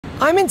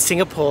I'm in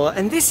Singapore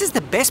and this is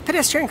the best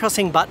pedestrian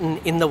crossing button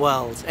in the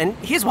world, and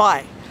here's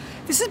why.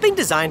 This has been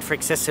designed for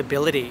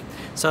accessibility.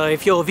 So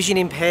if you're vision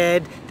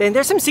impaired, then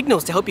there are some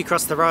signals to help you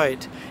cross the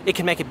road. It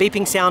can make a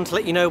beeping sound to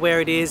let you know where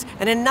it is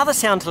and another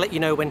sound to let you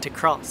know when to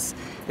cross.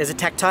 There's a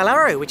tactile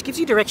arrow which gives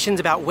you directions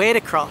about where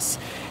to cross.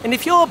 And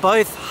if you're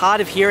both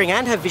hard of hearing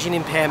and have vision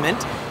impairment,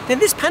 then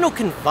this panel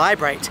can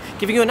vibrate,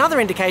 giving you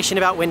another indication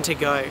about when to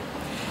go.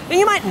 Now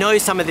you might know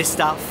some of this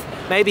stuff.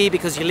 Maybe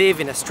because you live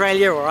in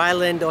Australia or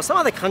Ireland or some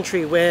other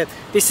country where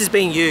this is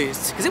being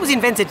used, because it was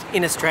invented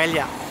in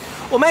Australia.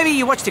 Or maybe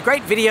you watched a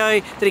great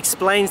video that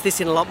explains this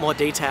in a lot more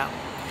detail.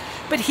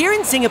 But here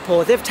in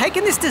Singapore, they've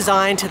taken this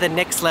design to the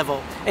next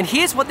level, and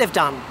here's what they've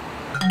done.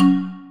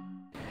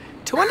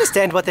 To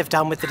understand what they've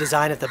done with the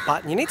design of the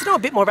button, you need to know a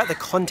bit more about the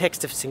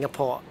context of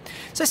Singapore.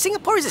 So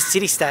Singapore is a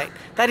city-state,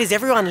 that is,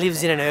 everyone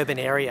lives in an urban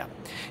area.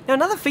 Now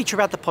another feature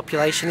about the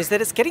population is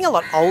that it's getting a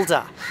lot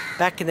older.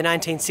 Back in the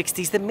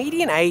 1960s, the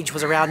median age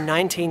was around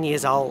 19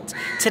 years old.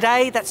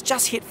 Today, that's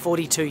just hit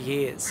 42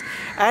 years.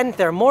 And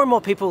there are more and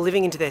more people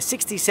living into their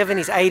 60s,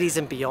 70s, 80s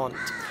and beyond.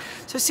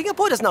 So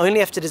Singapore doesn't only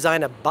have to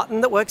design a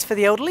button that works for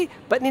the elderly,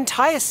 but an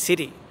entire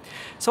city.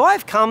 So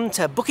I've come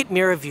to Bukit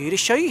Merah View to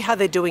show you how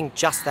they're doing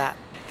just that.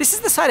 This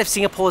is the site of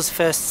Singapore's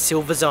first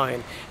silver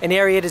zone, an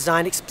area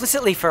designed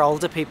explicitly for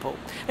older people.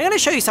 I'm going to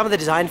show you some of the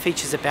design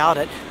features about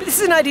it, but this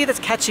is an idea that's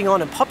catching on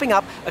and popping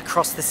up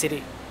across the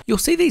city. You'll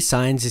see these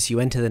signs as you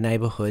enter the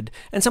neighbourhood,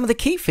 and some of the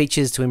key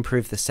features to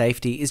improve the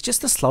safety is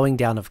just the slowing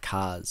down of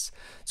cars.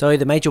 So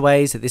the major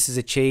ways that this is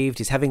achieved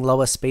is having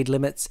lower speed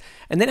limits,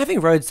 and then having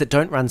roads that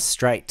don't run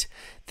straight.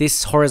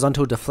 This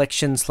horizontal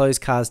deflection slows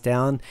cars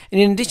down,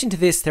 and in addition to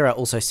this, there are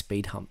also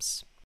speed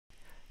humps.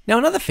 Now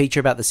another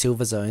feature about the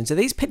silver zones are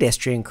these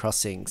pedestrian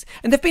crossings,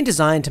 and they've been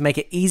designed to make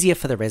it easier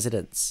for the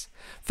residents.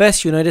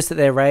 First, you'll notice that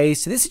they're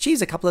raised, so this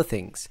achieves a couple of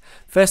things.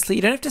 Firstly,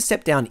 you don't have to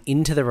step down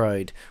into the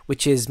road,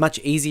 which is much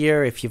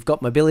easier if you've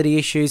got mobility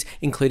issues,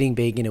 including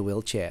being in a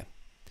wheelchair.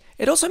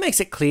 It also makes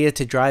it clear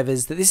to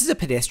drivers that this is a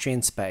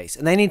pedestrian space,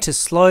 and they need to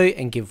slow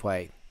and give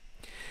way.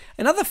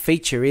 Another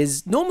feature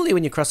is, normally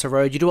when you cross a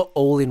road, you do it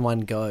all in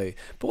one go.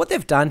 But what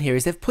they've done here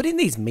is they've put in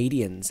these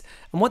medians.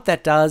 And what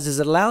that does is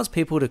it allows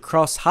people to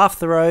cross half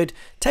the road,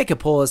 take a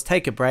pause,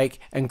 take a break,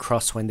 and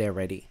cross when they're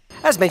ready.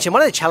 As mentioned,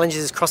 one of the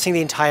challenges is crossing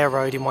the entire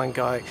road in one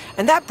go.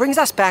 And that brings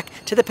us back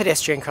to the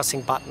pedestrian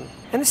crossing button.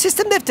 And the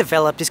system they've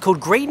developed is called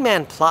Green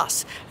Man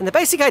Plus. And the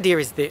basic idea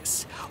is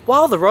this.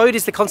 While the road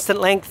is the constant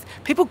length,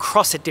 people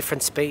cross at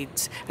different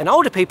speeds. And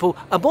older people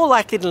are more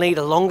likely to need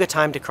a longer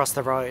time to cross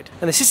the road.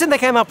 And the system they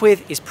came up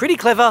with is pretty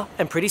clever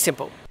and pretty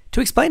simple. To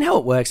explain how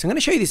it works, I'm going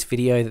to show you this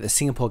video that the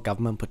Singapore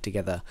government put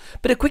together.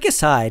 But a quick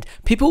aside,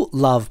 people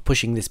love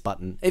pushing this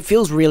button. It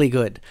feels really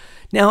good.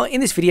 Now, in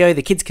this video,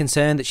 the kid's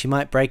concerned that she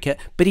might break it,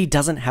 but he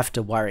doesn't have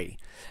to worry.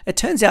 It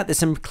turns out there's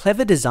some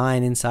clever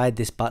design inside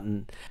this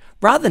button.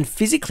 Rather than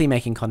physically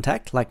making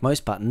contact, like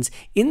most buttons,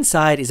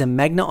 inside is a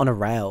magnet on a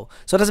rail.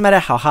 So it doesn't matter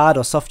how hard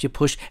or soft you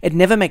push, it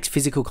never makes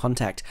physical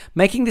contact,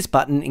 making this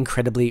button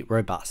incredibly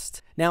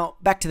robust. Now,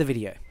 back to the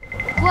video.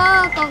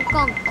 Wow, Kong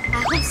Kong,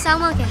 I hope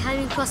someone can help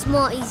me cross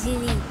more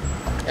easily.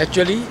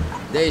 Actually,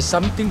 there is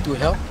something to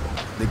help.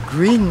 The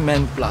Green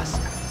Man Plus.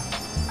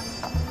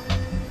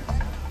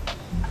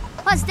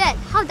 What's that?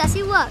 How does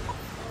it work?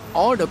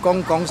 All the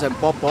Kong Kongs and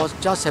Paw Paws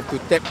just have to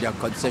tap their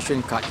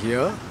concession card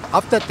here.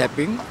 After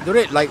tapping, the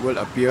red light will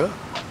appear.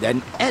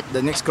 Then at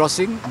the next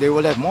crossing, they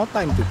will have more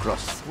time to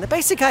cross. And the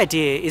basic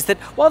idea is that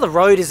while the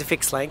road is a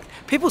fixed length,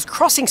 people's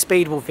crossing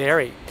speed will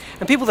vary.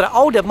 And people that are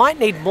older might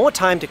need more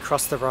time to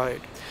cross the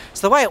road.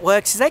 So the way it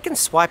works is they can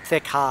swipe their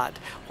card.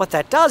 What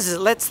that does is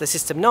it lets the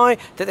system know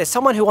that there's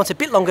someone who wants a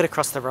bit longer to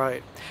cross the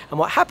road. And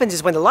what happens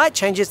is when the light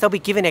changes, they'll be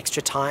given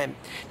extra time.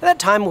 Now that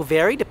time will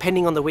vary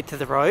depending on the width of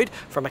the road,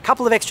 from a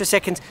couple of extra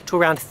seconds to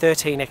around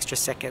 13 extra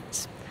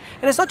seconds.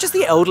 And it's not just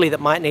the elderly that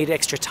might need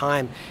extra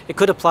time. It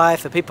could apply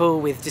for people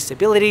with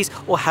disabilities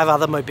or have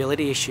other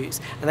mobility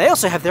issues. And they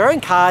also have their own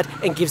card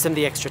and gives them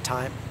the extra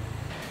time.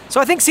 So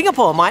I think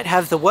Singapore might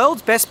have the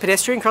world's best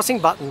pedestrian crossing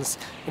buttons,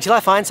 until I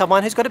find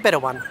someone who's got a better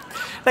one.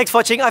 Thanks for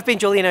watching. I've been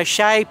Julian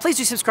O'Shea. Please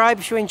do subscribe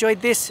if you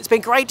enjoyed this. It's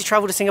been great to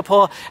travel to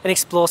Singapore and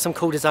explore some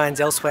cool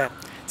designs elsewhere.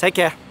 Take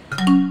care.